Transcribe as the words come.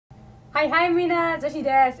Hi Minna, dodgey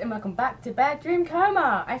desu, and welcome back to Bad Dream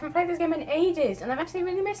Coma. I haven't played this game in ages, and I've actually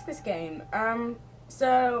really missed this game.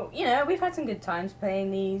 So, you know, we've had some good times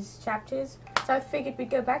playing these chapters, so I figured we'd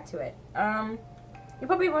go back to it. You're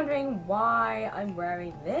probably wondering why I'm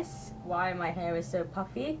wearing this, why my hair is so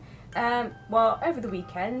puffy. Well, over the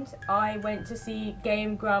weekend, I went to see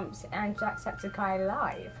Game Grumps and Jacksepticeye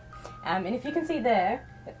live. And if you can see there,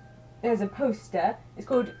 there's a poster. It's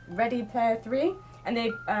called Ready Player 3, and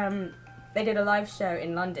they did a live show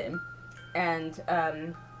in London, and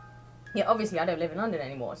yeah, obviously I don't live in London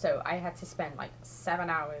anymore, so I had to spend like 7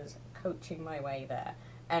 hours coaching my way there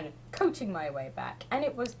and coaching my way back, and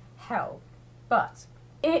it was hell, but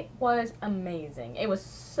it was amazing. It was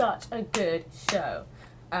such a good show.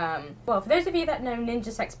 Well, for those of you that know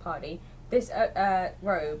Ninja Sex Party, this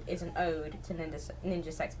robe is an ode to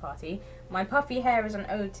Ninja Sex Party. My puffy hair is an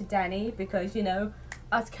ode to Danny, because, you know,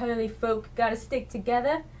 us curly folk gotta stick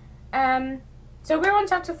together. So we're on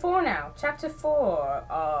chapter 4 now. Chapter 4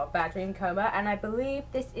 of Bad Dream Coma, and I believe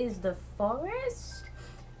this is the forest.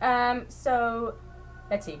 So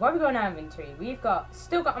let's see, what have we got in our inventory? We've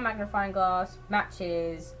still got a magnifying glass,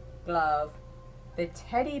 matches, glove, the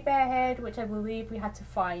teddy bear head, which I believe we had to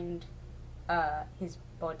find his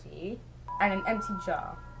body, and an empty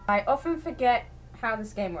jar. I often forget how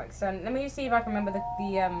this game works, so let me see if I can remember the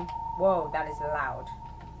whoa, that is loud.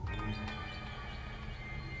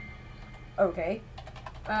 Okay.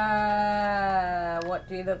 What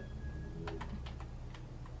did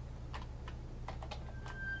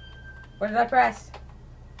I press?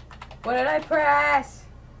 What did I press?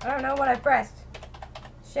 I don't know what I pressed.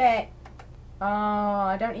 Shit. Oh,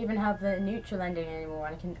 I don't even have the neutral ending anymore.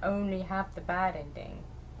 I can only have the bad ending.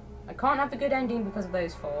 I can't have the good ending because of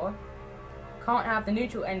those 4. Can't have the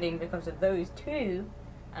neutral ending because of those 2.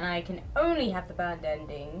 And I can only have the bad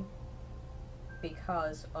ending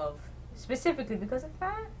because of... specifically because of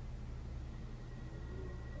that?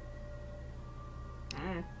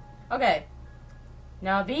 Okay.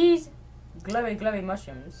 Now these glowy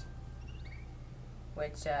mushrooms,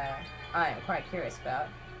 which I am quite curious about.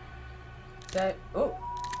 So, oh.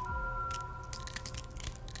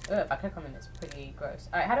 If I click on them, it's pretty gross.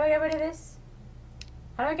 Alright, how do I get rid of this?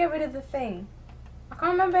 How do I get rid of the thing? I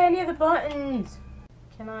can't remember any of the buttons.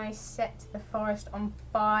 Can I set the forest on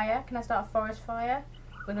fire? Can I start a forest fire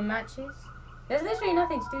with the matches? There's literally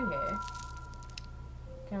nothing to do here.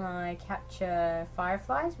 Can I capture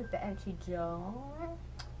fireflies with the empty jar?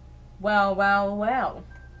 Well.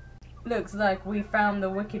 Looks like we found the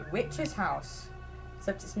Wicked Witch's house.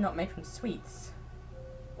 Except it's not made from sweets.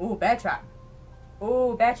 Ooh, bear trap.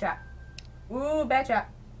 Ooh, bear trap. Ooh, bear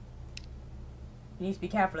trap. You need to be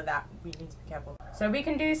careful of that. We need to be careful. So we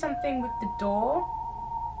can do something with the door.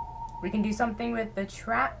 We can do something with the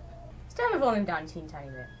trap. Let's turn the volume down a teeny tiny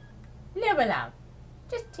bit. A little bit loud.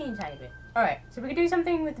 Just a teeny tiny bit. Alright, so we can do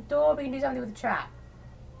something with the door, we can do something with the trap.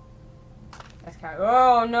 Let's carry.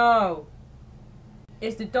 Oh no!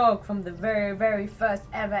 It's the dog from the very first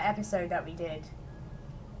ever episode that we did.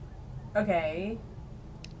 Okay.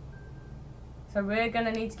 So we're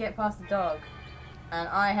gonna need to get past the dog. And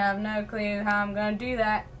I have no clue how I'm gonna do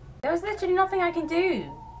that. There was literally nothing I can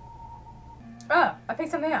do. Oh, I picked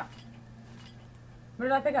something up. What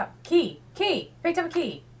did I pick up? Key! Picked up a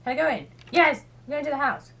key! Can I go in? Yes! I'm going to the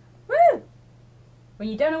house. Woo! When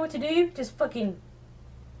you don't know what to do, just fucking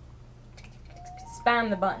spam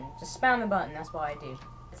the button. Just spam the button, that's what I do.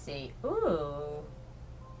 Let's see. Ooh.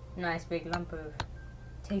 Nice big lump of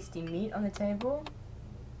tasty meat on the table.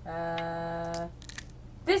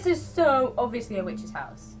 This is so obviously a witch's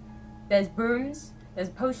house. There's brooms, there's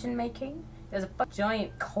potion making, there's a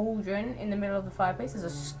giant cauldron in the middle of the fireplace, there's a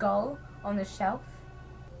skull on the shelf.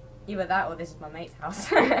 Either that or this is my mate's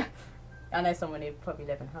house. I know someone who'd probably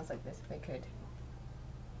live in a house like this if they could.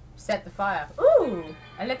 Set the fire. Ooh!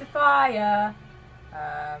 I lit the fire!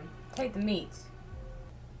 Take the meat.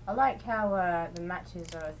 I like how the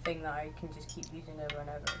matches are a thing that I can just keep using over and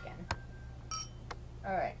over again.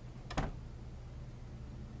 Alright.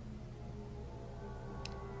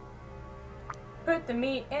 Put the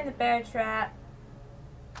meat in the bear trap.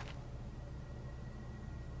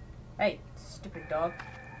 Hey, stupid dog.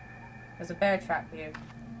 There's a bear trap here.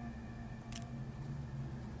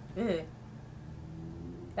 Ugh.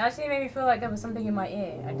 That actually made me feel like there was something in my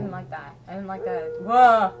ear. I didn't like that. I didn't like that.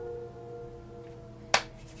 Whoa!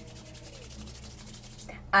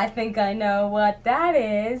 I think I know what that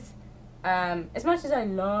is. As much as I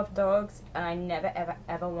love dogs, and I never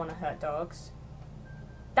ever want to hurt dogs,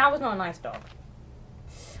 that was not a nice dog.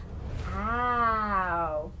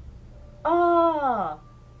 Ow! Oh!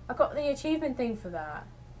 I got the achievement thing for that.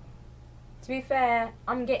 To be fair,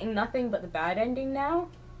 I'm getting nothing but the bad ending now.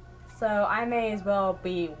 So I may as well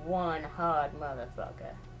be one hard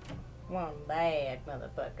motherfucker. One bad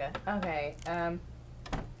motherfucker. Okay,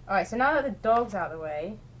 alright, so now that the dog's out of the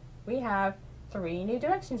way, we have 3 new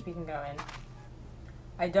directions we can go in.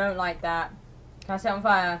 I don't like that. Can I set on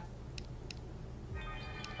fire?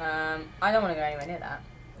 I don't want to go anywhere near that.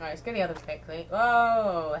 Alright, let's go the other quickly.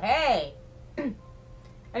 Whoa, hey!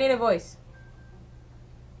 I need a voice.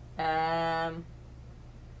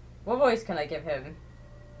 What voice can I give him?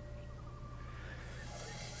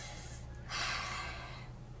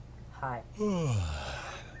 Hi.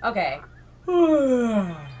 Okay.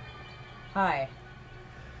 Hi.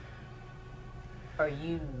 Are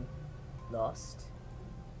you lost?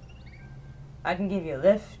 I can give you a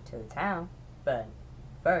lift to the town, but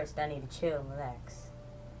first I need to chill and relax.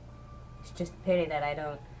 It's just a pity that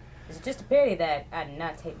I did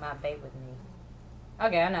not take my bait with me.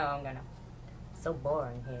 Okay, I know I'm gonna. It's so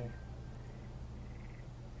boring here.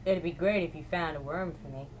 It'd be great if you found a worm for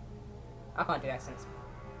me. I can't do accents.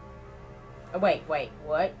 Oh, wait,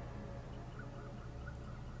 what?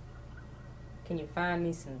 Can you find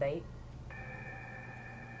me some bait?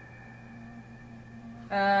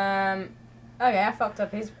 Okay, I fucked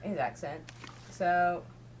up his accent. So,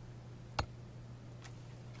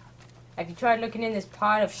 have you tried looking in this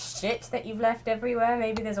pile of shit that you've left everywhere?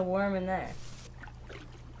 Maybe there's a worm in there.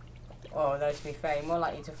 Oh, though, to be fair, you're more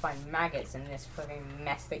likely to find maggots in this fucking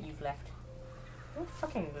mess that you've left. What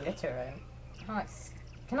fucking litter?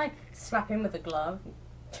 Can I slap him with a glove?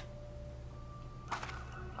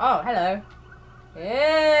 Oh, hello.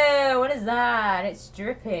 Ew, what is that? It's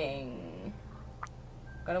dripping.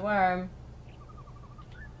 Got a worm.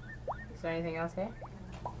 Is there anything else here?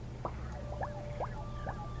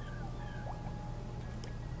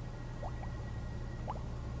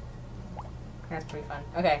 That's pretty fun.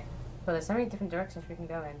 Okay. Well, there's so many different directions we can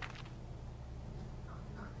go in.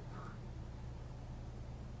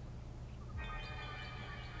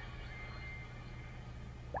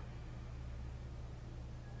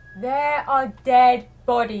 There are dead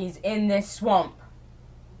bodies in this swamp.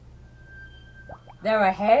 There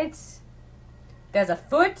are heads. There's a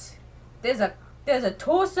foot. There's a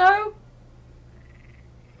torso.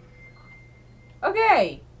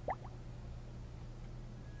 Okay.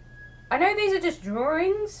 I know these are just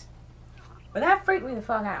drawings, but that freaked me the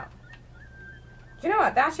fuck out. Do you know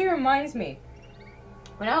what? That actually reminds me.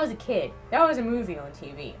 When I was a kid, there was a movie on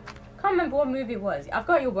TV. Can't remember what movie it was. I've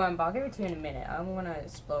got your worm, but I'll give it to you in a minute. I want to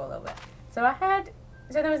explore a little bit. So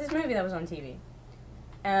there was this movie that was on TV.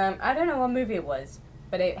 I don't know what movie it was,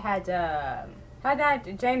 but it had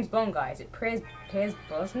that James Bond guy. Is it Pierce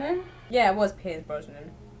Brosnan? Yeah, it was Pierce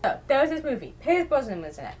Brosnan. So, there was this movie. Pierce Brosnan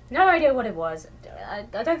was in it. No idea what it was. I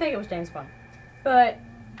don't think it was James Bond. But,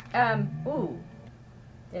 ooh.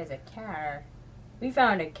 There's a car. We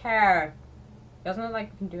found a car. It doesn't look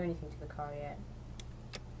like we can do anything to the car yet.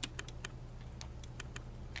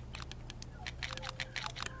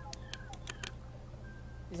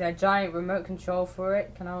 Is there a giant remote control for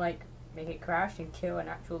it? Can I, like, make it crash and kill an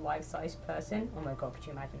actual life-size person? Oh my god, could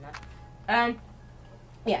you imagine that?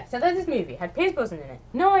 Yeah, so there's this movie. It had Pierce Brosnan in it.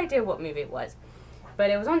 No idea what movie it was.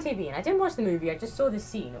 But it was on TV, and I didn't watch the movie. I just saw this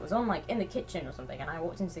scene. It was on, like, in the kitchen or something, and I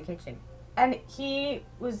walked into the kitchen. And he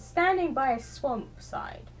was standing by a swamp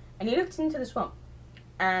side, and he looked into the swamp.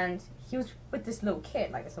 And he was with this little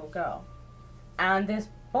kid, like this little girl. And this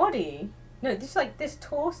body, no, this, like, this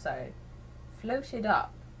torso floated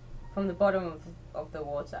up from the bottom of the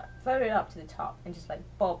water, floated up to the top, and just, like,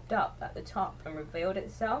 bobbed up at the top and revealed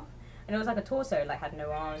itself. And it was like a torso, like, had no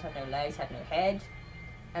arms, had no legs, had no head.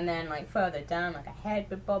 And then, like, further down, like, a head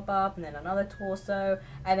would bob up, and then another torso,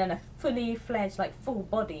 and then a fully fledged, like, full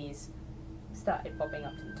bodies started bobbing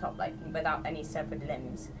up to the top, like, without any severed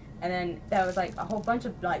limbs. And then there was, like, a whole bunch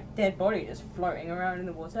of, like, dead bodies just floating around in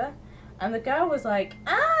the water. And the girl was like,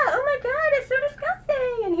 oh my god, it's so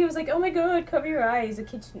disgusting! And he was like, oh my god, cover your eyes, the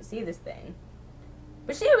kid shouldn't see this thing.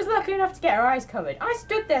 But she was lucky enough to get her eyes covered. I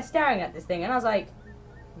stood there staring at this thing, and I was like,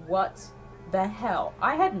 what the hell?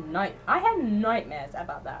 I had nightmares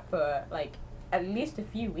about that for, like, at least a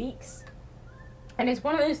few weeks. And it's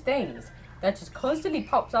one of those things that just constantly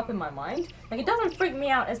pops up in my mind. Like, it doesn't freak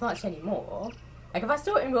me out as much anymore. Like, if I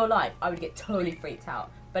saw it in real life, I would get totally freaked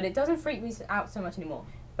out. But it doesn't freak me out so much anymore.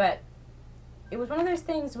 But it was one of those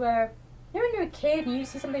things where, you know when you're a kid and you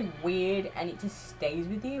see something weird and it just stays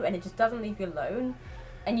with you and it just doesn't leave you alone?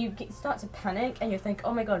 And you start to panic and you think,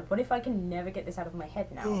 oh my god, what if I can never get this out of my head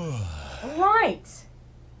now? Right!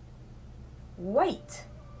 Wait!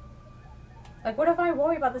 Like, what if I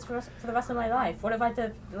worry about this for the rest of my life? What if I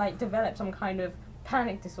develop some kind of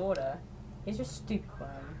panic disorder? Here's your stupid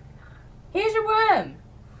worm. Here's your worm!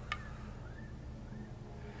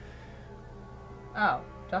 Oh,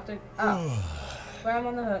 do I have to... Oh. Worm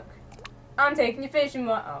on the hook. I'm taking your fishing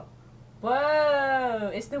rod. Oh.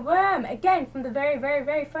 Whoa! It's the worm! Again, from the very, very,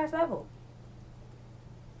 very first level.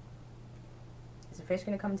 Is the fish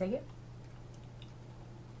gonna come and take it?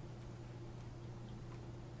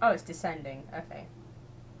 Oh, it's descending. Okay.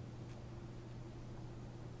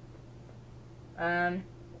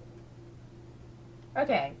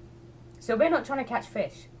 Okay. So we're not trying to catch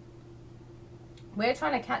fish. We're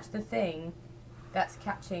trying to catch the thing that's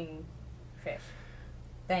catching fish.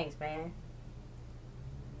 Thanks, man.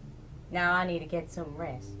 Now I need to get some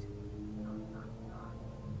rest.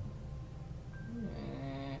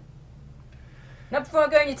 Not before I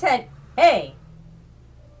go in your tent. Hey!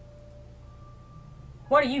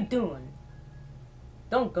 What are you doing?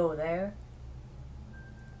 Don't go there.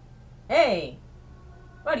 Hey!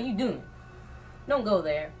 What are you doing? Don't go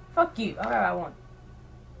there. Fuck you. Whatever I want.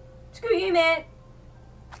 Screw you, man.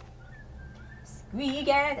 Screw you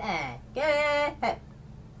guys. Go.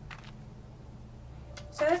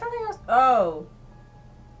 So there's nothing else. Oh.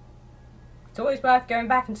 It's always worth going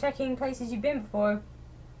back and checking places you've been before.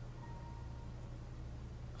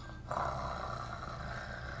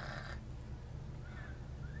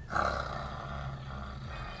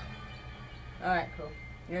 Alright, cool.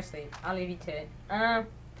 You're asleep. I'll leave you to it.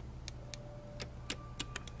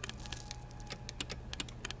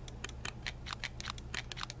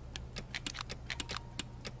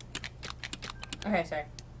 Okay, sorry.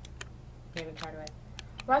 Leave it carried away.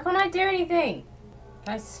 Why can't I do anything?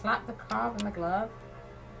 Can I slap the car with my glove?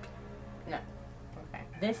 No. Okay.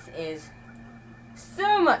 This is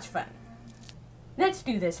so much fun. Let's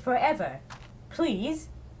do this forever. Please.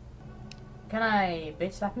 Can I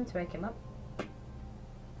bitch slap him to wake him up?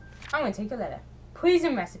 I'm gonna take a letter.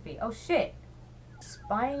 Poison recipe. Oh shit.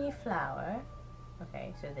 Spiny flower.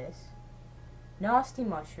 Okay, so this. Nasty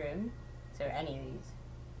mushroom. So any of these.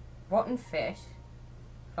 Rotten fish.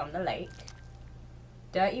 From the lake.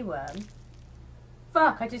 Dirty worm.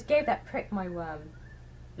 Fuck, I just gave that prick my worm.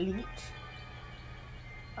 Leech.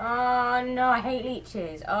 Oh no, I hate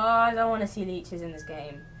leeches. Oh, I don't want to see leeches in this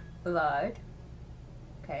game. Blood.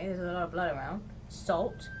 Okay, there's a lot of blood around.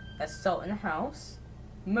 Salt. There's salt in the house.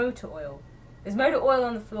 Motor oil. There's motor oil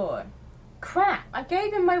on the floor. Crap, I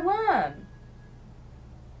gave him my worm.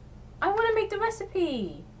 I want to make the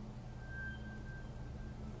recipe.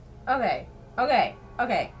 Okay, okay,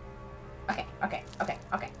 okay.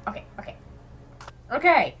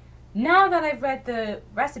 Okay, now that I've read the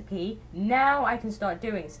recipe, now I can start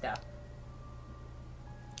doing stuff.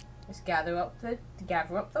 Let's gather up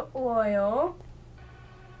the oil.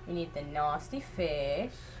 We need the nasty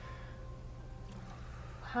fish.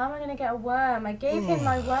 How am I gonna get a worm? I gave him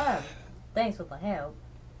my worm. Thanks for the help.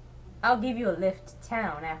 I'll give you a lift to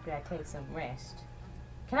town after I take some rest.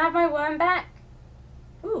 Can I have my worm back?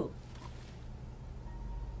 Ooh.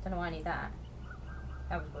 Don't know why I need that.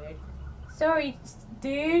 That was weird. Sorry,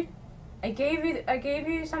 dude. I gave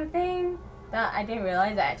you something that I didn't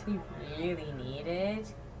realize I actually really needed.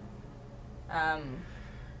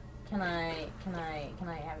 Can I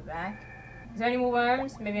have it back? Is there any more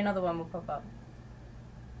worms? Maybe another one will pop up.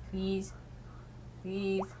 Please.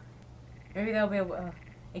 Please. Maybe there'll be a...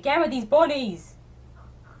 again with these bodies!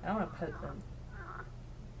 I don't want to poke them.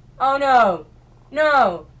 Oh no!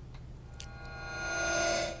 No!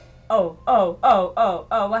 Oh,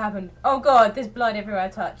 what happened? Oh god, there's blood everywhere I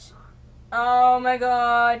touch. Oh my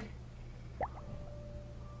god.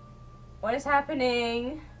 What is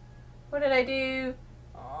happening? What did I do?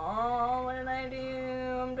 Oh, what did I do?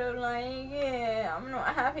 I don't like it. I'm not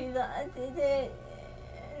happy that I did it.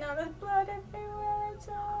 Now there's blood everywhere I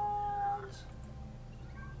touch.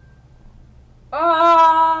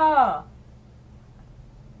 Oh!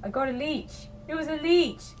 I got a leech. It was a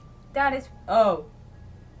leech. That is... oh.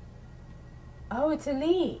 Oh, it's a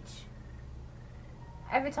leech.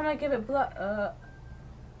 Every time I give it blood...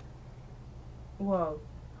 whoa.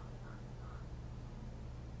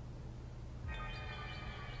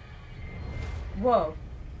 Whoa.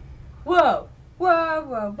 Whoa. Whoa,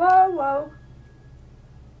 whoa, whoa, whoa.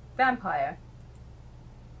 Vampire.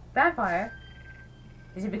 Vampire?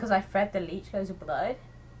 Is it because I fed the leech loads of blood?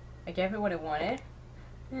 I gave it what it wanted?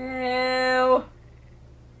 Ew. Oh,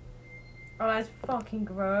 that's fucking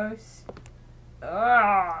gross.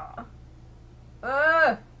 Ugh.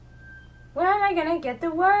 Ugh. Where am I gonna get the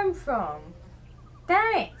worm from?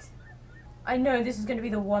 Damn it! I know this is gonna be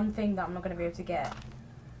the one thing that I'm not gonna be able to get.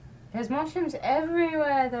 There's mushrooms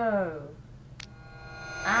everywhere though.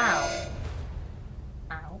 Ow.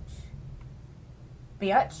 Ouch.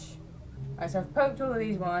 Bitch. Alright, so I've poked all of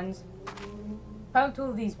these ones. Poked all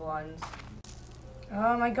of these ones.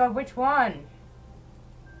 Oh my god, which one?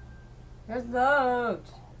 There's loads.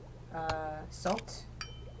 Salt.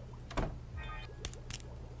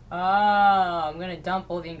 Oh, I'm gonna dump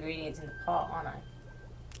all the ingredients in the pot, aren't I?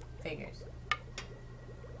 Figures.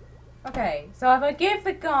 Okay, so if I give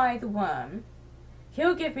the guy the worm,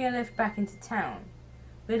 he'll give me a lift back into town.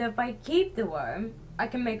 But if I keep the worm, I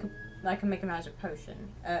can make a magic potion,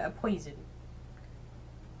 a poison.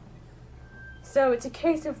 So it's a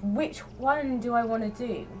case of which one do I want to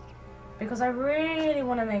do? Because I really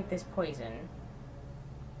want to make this poison.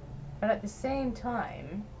 But at the same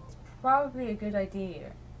time, it's probably a good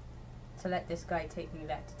idea to let this guy take me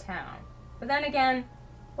back to town. But then again,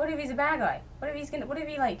 what if he's a bad guy? What if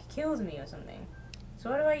he like kills me or something? So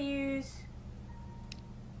what do I use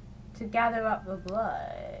to gather up the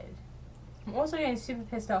blood? I'm also getting super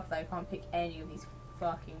pissed off that I can't pick any of these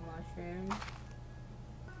fucking mushrooms.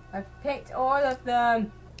 I've picked all of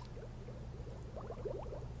them.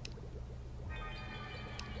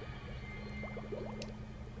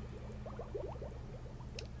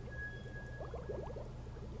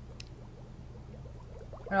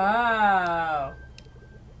 Oh.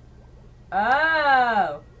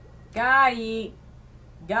 Oh. Got it.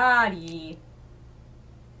 Got it.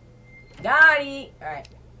 Got it. Alright.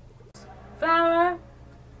 Flour,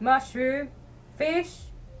 mushroom, fish,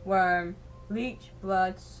 worm, leech,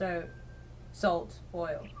 blood, salt,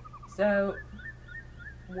 oil. So,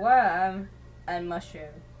 worm and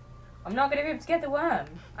mushroom. I'm not going to be able to get the worm.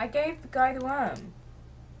 I gave the guy the worm.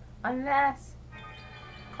 Unless...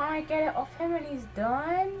 Can't I get it off him when he's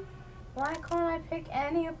done? Why can't I pick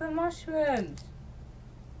any of the mushrooms?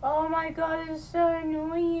 Oh my god, it's so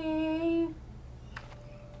annoying.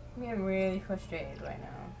 I'm getting really frustrated right now.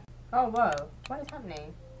 Oh whoa, what is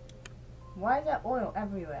happening? Why is there oil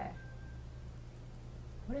everywhere?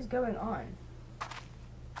 What is going on?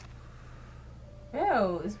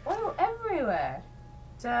 Ew, there's oil everywhere.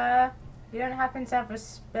 Sir, you don't happen to have a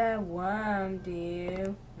spare worm, do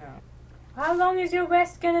you? No. How long is your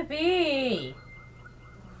rest gonna be?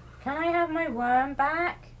 Can I have my worm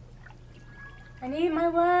back? I need my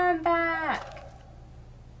worm back.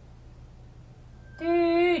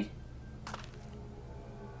 Dude.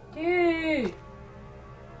 Dude.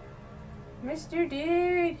 Mr.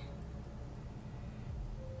 Dude.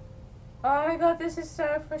 Oh my god, this is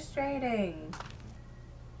so frustrating.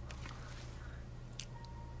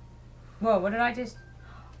 Whoa, what did I just...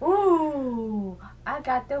 Ooh, I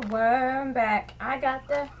got the worm back. I got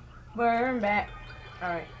the worm back.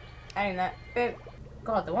 Alright, adding that. But,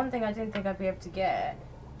 god, the one thing I didn't think I'd be able to get,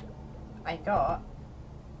 I got.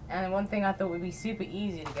 And the one thing I thought would be super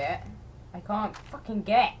easy to get, I can't fucking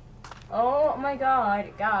get. Oh my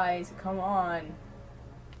god, guys, come on.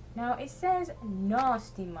 Now, it says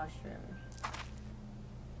nasty mushroom.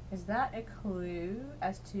 Is that a clue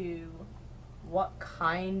as to what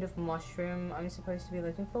kind of mushroom I'm supposed to be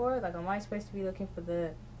looking for? Like, am I supposed to be looking for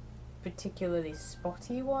the particularly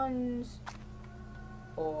spotty ones?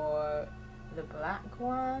 Or the black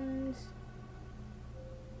ones?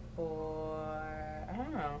 Or, I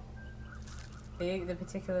don't know. The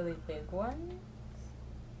particularly big ones?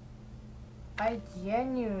 I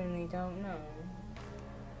genuinely don't know.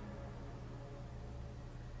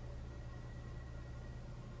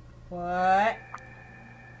 What?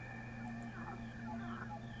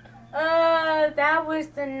 That was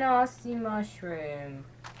the nasty mushroom.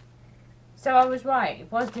 So I was right.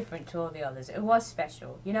 It was different to all the others. It was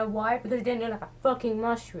special. You know why? Because it didn't look like a fucking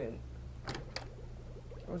mushroom.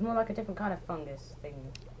 It was more like a different kind of fungus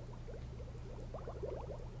thing.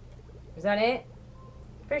 Is that it?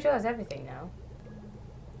 Pretty sure that's everything now.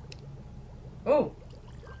 Ooh.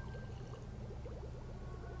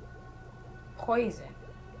 Poison.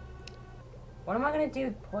 What am I gonna do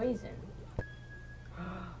with poison?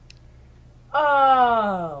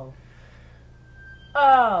 Oh.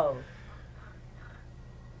 Oh.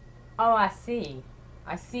 Oh, I see.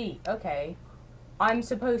 I see. Okay. I'm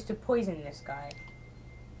supposed to poison this guy.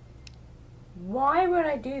 Why would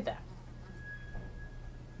I do that?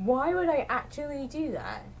 Why would I actually do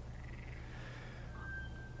that?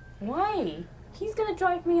 Why? He's gonna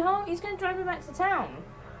drive me home. He's gonna drive me back to town.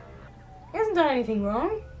 He hasn't done anything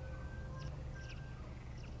wrong.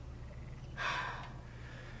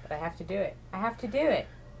 But I have to do it. I have to do it.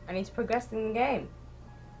 I need to progress in the game.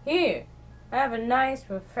 Here, I have a nice,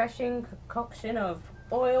 refreshing concoction of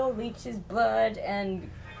oil, leeches, blood, and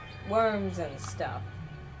worms and stuff.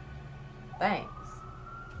 Thanks.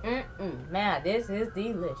 Man, this is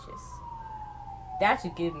delicious. That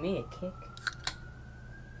should give me a kick.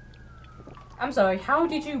 I'm sorry, how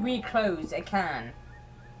did you reclose a can?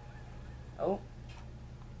 Oh.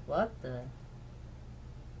 What the?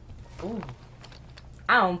 Ooh.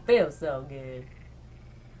 I don't feel so good.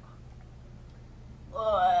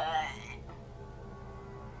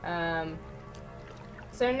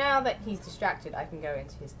 So now that he's distracted, I can go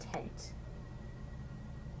into his tent.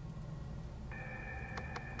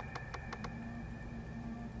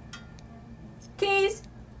 Keys!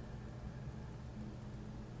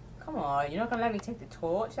 Come on, you're not gonna let me take the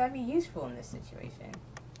torch? That'd be useful in this situation.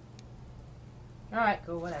 Alright,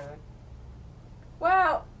 cool, whatever.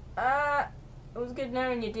 Well, it was good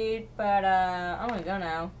knowing you, dude, but, I'm gonna go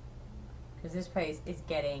now. Because this place is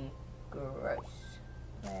getting gross.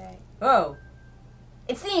 Right. Whoa!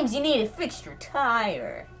 It seems you need to fix your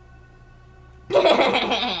tire.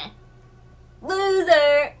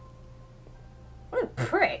 Loser! What a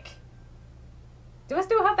prick. Do I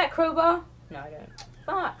still have that crowbar? No, I don't.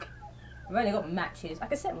 Fuck. I've only got matches. I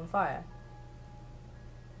can set them on fire.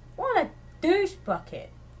 What a douche bucket.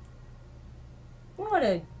 What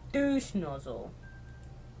a douche nozzle.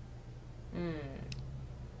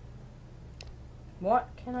 What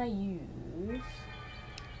can I use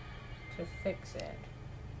to fix it?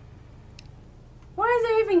 Why is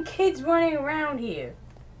there even kids running around here?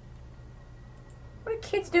 What are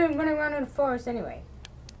kids doing running around in the forest anyway?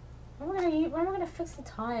 What am I gonna fix the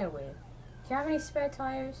tire with? Do you have any spare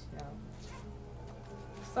tires? No.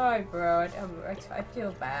 Sorry, bro. I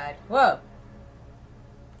feel bad. Whoa!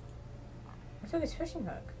 I took his fishing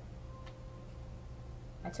hook.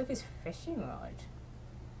 I took his fishing rod.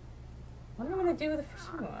 What am I gonna do with a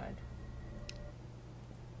fishing rod?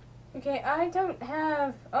 Okay, I don't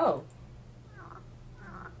have... Oh.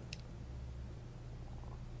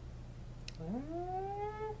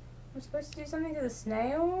 I'm supposed to do something to the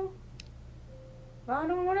snail? Well, I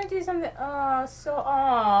don't want to do something... Aww.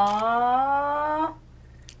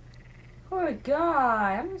 Poor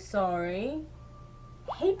guy. I'm sorry.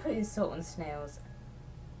 I hate putting salt on snails.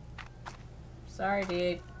 Sorry,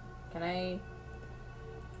 dude. Can I...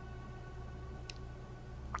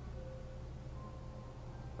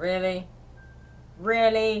 Really?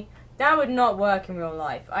 Really? That would not work in real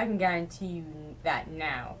life. I can guarantee you that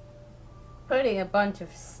now. Putting a bunch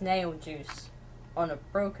of snail juice on a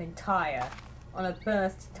broken tire, on a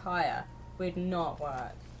burst tire, would not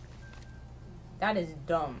work. That is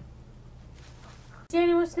dumb. See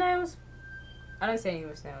any more snails? I don't see any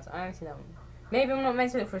more snails. I don't see them. Maybe I'm not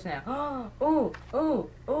meant to look for a snail. Oh,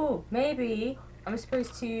 maybe I'm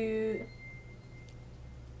supposed to...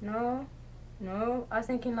 No. No, I was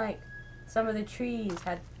thinking like some of the trees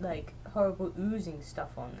had like horrible oozing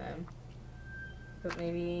stuff on them. But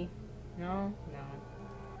maybe, no.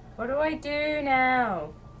 What do I do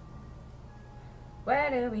now?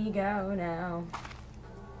 Where do we go now?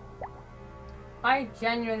 I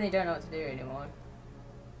genuinely don't know what to do anymore.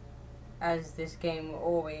 As this game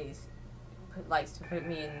always likes to put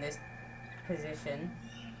me in this position.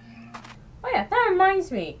 Oh yeah, that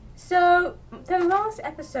reminds me. So, the last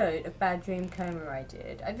episode of Bad Dream Coma I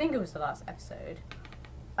did, I think it was the last episode,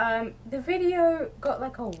 the video got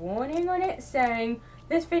like a warning on it saying,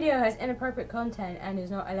 this video has inappropriate content and is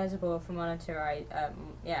not eligible for monetizing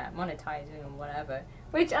or whatever,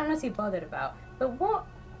 which I'm not too bothered about. But what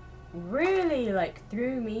really like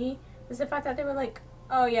threw me was the fact that they were like,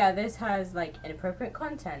 oh yeah, this has like inappropriate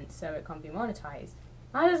content, so it can't be monetized.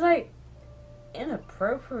 I was like,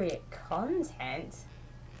 inappropriate content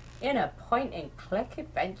in a point-and-click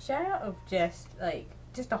adventure of just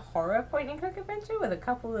a horror point-and-click adventure with a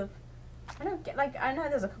couple of, I know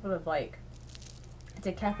there's a couple of like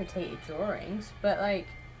decapitated drawings, but like,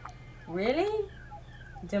 really?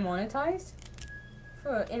 Demonetized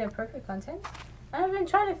for inappropriate content? And I've been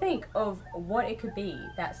trying to think of what it could be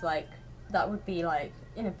that's like, that would be like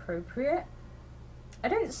inappropriate. I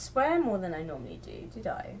didn't swear more than I normally do, did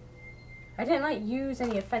I? I didn't like use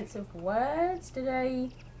any offensive words. Did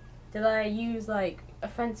I use like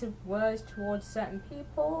offensive words towards certain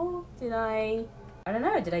people? I don't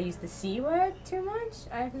know, did I use the C word too much?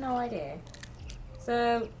 I have no idea.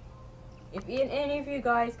 So, if any of you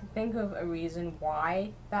guys can think of a reason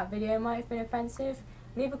why that video might have been offensive,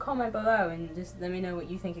 leave a comment below and just let me know what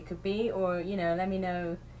you think it could be, or, you know, let me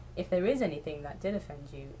know if there is anything that did offend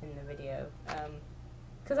you in the video.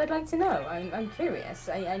 Because I'd like to know. I'm curious.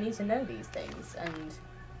 I need to know these things, and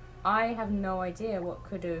I have no idea what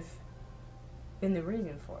could have been the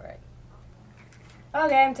reason for it.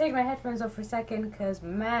 Okay, I'm taking my headphones off for a second, because,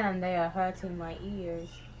 man, they are hurting my ears.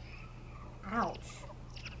 Ouch.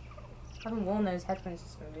 I haven't worn those headphones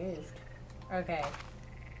since removed. Okay,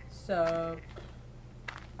 so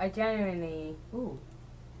I genuinely... Ooh.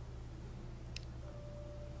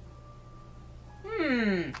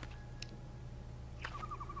 So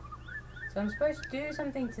I'm supposed to do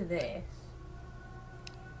something to this.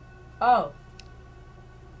 Oh.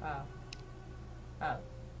 Oh. Oh.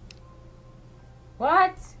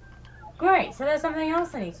 What? Great, so there's something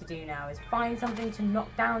else I need to do now, is find something to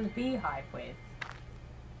knock down the beehive with.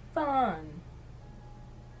 Fun.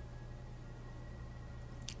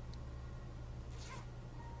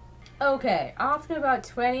 Okay, after about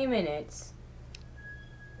 20 minutes,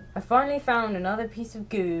 I finally found another piece of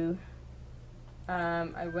goo.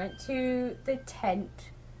 I went to the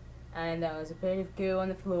tent, and there was a bit of goo on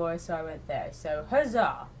the floor, so I went there. So,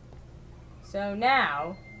 huzzah! So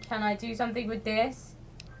now, can I do something with this?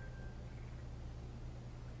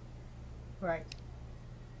 Right.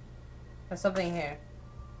 There's something here.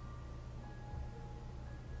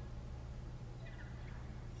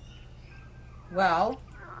 Well,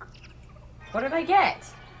 what did I get?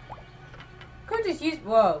 Could just use.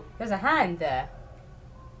 Whoa, there's a hand there.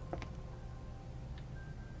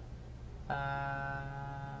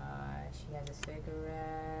 She has a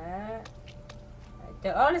cigarette.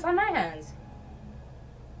 Oh, it's on my hands.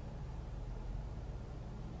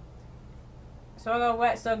 So I got a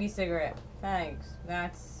wet, soggy cigarette. Thanks.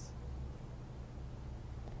 That's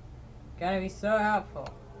gonna be so helpful.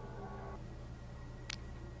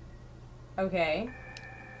 Okay.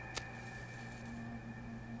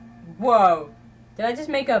 Whoa! Did I just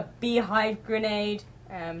make a beehive grenade?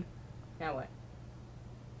 Now what?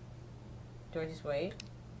 Do I just wait?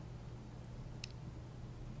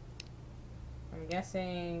 I'm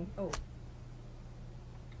guessing. Oh.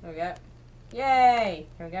 There we go. Yay!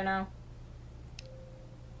 Here we go now.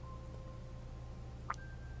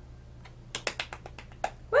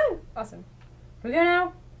 Woo! Awesome. Here we go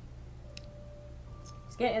now.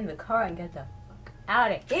 Let's get in the car and get the fuck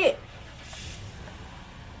out of here.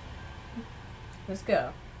 Let's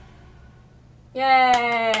go.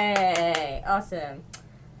 Yay! Awesome.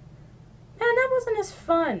 Man, that wasn't as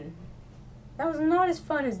fun. That was not as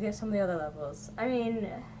fun as some of the other levels. I mean,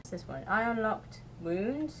 what's this one? I unlocked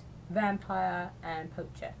wounds, vampire, and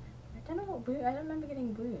poacher. I don't know what wound. I don't remember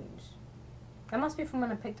getting wounds. That must be from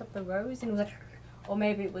when I picked up the rose and it was like, or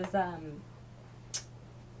maybe it was the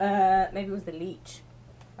leech.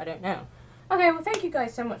 I don't know. Okay, well, thank you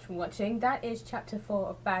guys so much for watching. That is chapter 4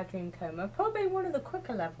 of Bad Dream Coma. Probably one of the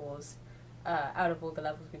quicker levels out of all the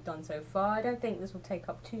levels we've done so far. I don't think this will take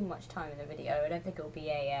up too much time in the video. I don't think it will be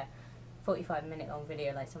a 45-minute long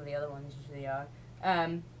video like some of the other ones usually are.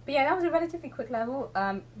 But yeah, that was a relatively quick level.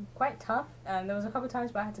 Quite tough. There was a couple of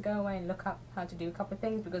times where I had to go away and look up how to do a couple of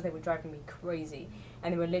things because they were driving me crazy.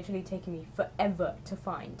 And they were literally taking me forever to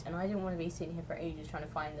find. And I didn't want to be sitting here for ages trying to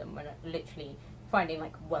find them when literally finding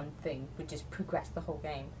like one thing would just progress the whole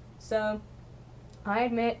game. So, I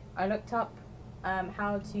admit, I looked up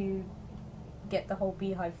how to get the whole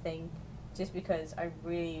beehive thing just because I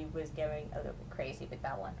really was going a little bit crazy with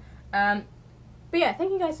that one. But yeah,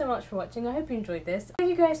 thank you guys so much for watching. I hope you enjoyed this. Thank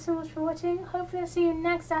you guys so much for watching. Hopefully I'll see you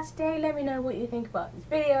next Saturday. Let me know what you think about this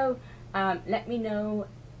video. Let me know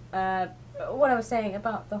what I was saying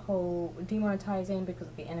about the whole demonetizing because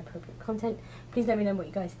of the inappropriate content. Please let me know what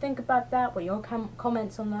you guys think about that, what your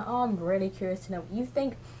comments on that are. I'm really curious to know what you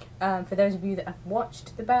think. For those of you that have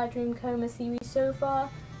watched the Bad Dream Coma series so far,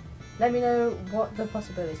 let me know what the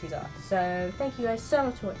possibilities are. So thank you guys so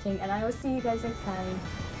much for watching, and I will see you guys next time.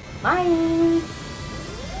 Bye!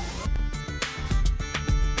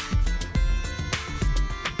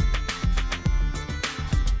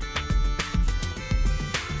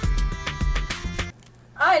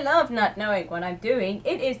 I love not knowing what I'm doing.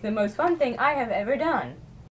 It is the most fun thing I have ever done.